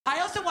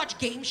also watch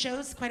game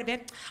shows quite a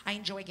bit. I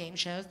enjoy game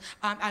shows.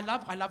 I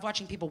love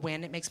watching people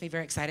win. It makes me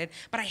very excited.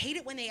 But I hate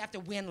it when they have to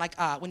win, like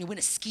when you win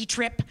a ski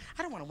trip.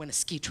 I don't want to win a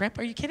ski trip.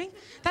 Are you kidding?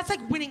 That's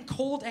like winning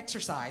cold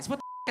exercise. What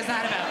the is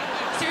that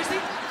about? Seriously?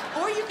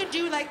 Or you can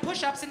do like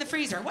push-ups in the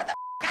freezer. What the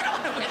I don't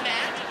want to win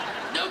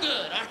that. No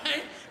good, all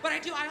right? But I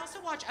do. I also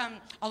watch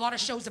a lot of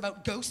shows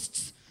about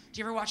ghosts. Do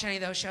you ever watch any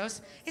of those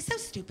shows? It's so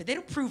stupid. They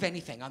don't prove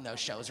anything on those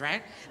shows,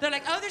 right? They're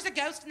like, oh, there's a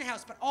ghost in the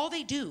house. But all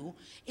they do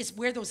is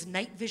wear those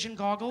night vision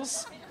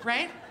goggles,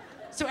 right?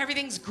 So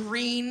everything's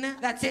green.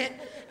 That's it.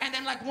 And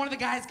then like one of the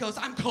guys goes,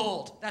 I'm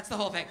cold. That's the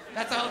whole thing.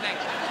 That's the whole thing.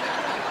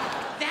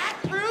 That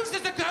proves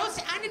there's a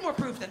ghost? I need more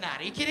proof than that.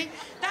 Are you kidding?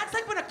 That's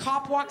like when a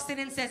cop walks in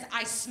and says,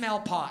 I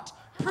smell pot.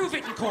 Prove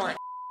it in court.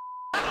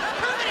 Prove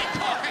it in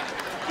court.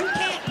 You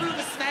can't prove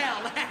a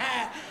smell.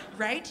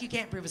 Right? You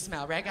can't prove a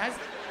smell, right, guys?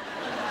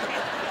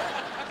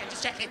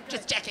 Okay,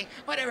 just checking,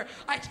 whatever.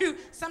 I do,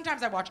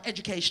 sometimes I watch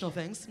educational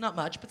things, not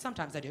much, but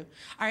sometimes I do.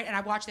 All right, and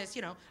I watch this,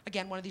 you know,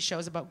 again, one of these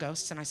shows about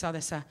ghosts, and I saw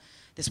this,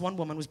 this one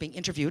woman was being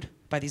interviewed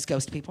by these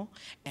ghost people,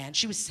 and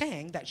she was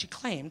saying that she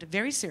claimed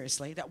very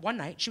seriously that one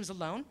night she was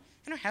alone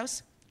in her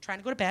house, trying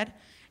to go to bed,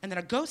 and then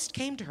a ghost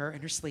came to her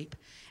in her sleep,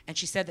 and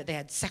she said that they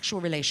had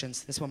sexual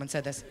relations. This woman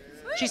said this.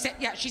 She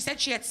said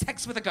she had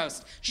sex with a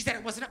ghost. She said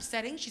it wasn't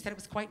upsetting. She said it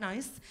was quite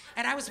nice.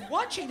 And I was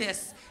watching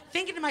this,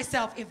 thinking to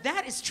myself, if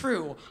that is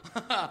true,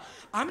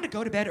 I'm gonna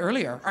go to bed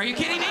earlier. Are you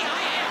kidding me?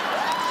 I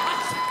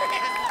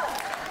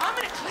am. I'm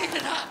gonna clean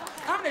it up.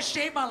 I'm gonna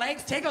shave my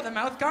legs, take out the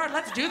mouth guard.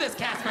 Let's do this,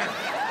 Casper.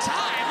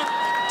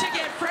 Time to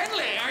get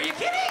friendly. Are you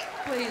kidding?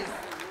 Please.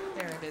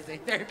 Very busy,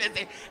 very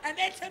busy. And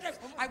then sometimes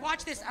I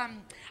watched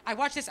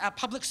this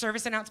public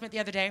service announcement the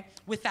other day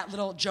with that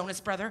little Jonas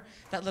brother,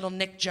 that little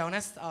Nick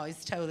Jonas. Oh,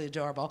 he's totally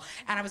adorable.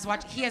 And I was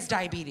watching, he has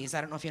diabetes.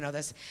 I don't know if you know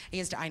this.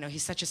 I know,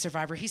 he's such a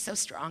survivor. He's so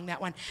strong,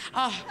 that one.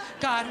 Oh,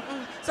 God.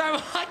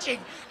 So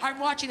I'm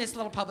watching this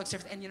little public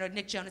service, and you know,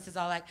 Nick Jonas is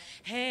all like,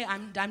 hey,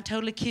 I'm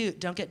totally cute,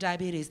 don't get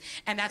diabetes.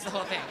 And that's the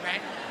whole thing,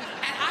 right?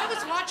 And I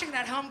was watching it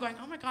at home going,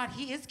 oh my God,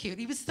 he is cute.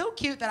 He was so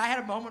cute that I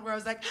had a moment where I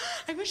was like,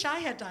 I wish I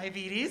had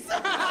diabetes.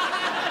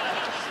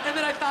 And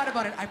then I thought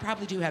about it. I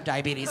probably do have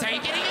diabetes. Are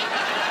you kidding me?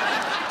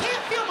 I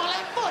can't feel my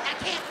left foot. I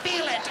can't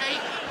feel it.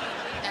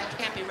 That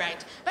can't be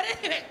right. But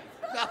anyway,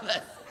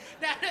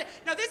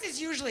 now this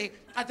is usually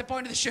at the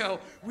point of the show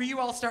where you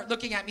all start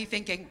looking at me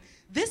thinking,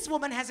 this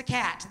woman has a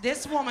cat.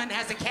 This woman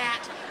has a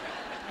cat.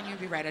 And you'd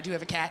be right, I do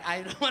have a cat.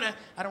 I don't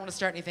want to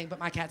start anything, but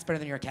my cat's better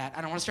than your cat.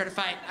 I don't want to start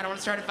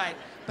a fight.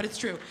 But it's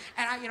true.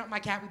 And you know, my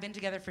cat, we've been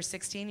together for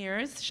 16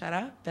 years. Shut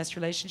up. Best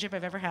relationship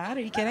I've ever had.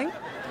 Are you kidding?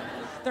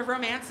 The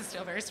romance is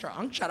still very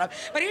strong. Shut up.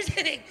 But here's the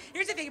thing.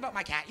 Here's the thing about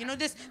my cat. You know,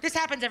 this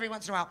happens every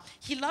once in a while.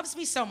 He loves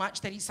me so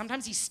much that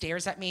sometimes he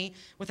stares at me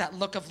with that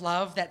look of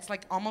love that's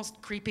like almost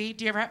creepy.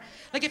 Do you ever?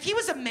 Like if he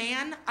was a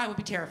man, I would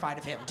be terrified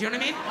of him. Do you know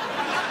what I mean?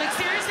 Like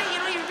seriously, you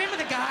know, you've been with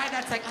a guy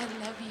that's like, I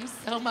love you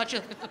so much.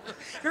 You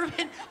ever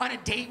been on a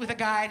date with a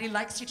guy and he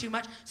likes you too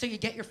much, so you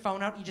get your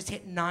phone out, you just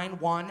hit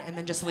 9-1 and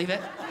then just leave it?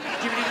 Do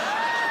you ever do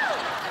that?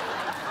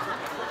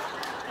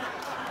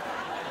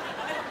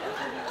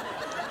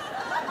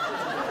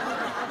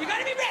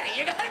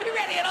 You gotta be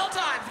ready at all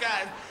times,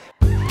 guys.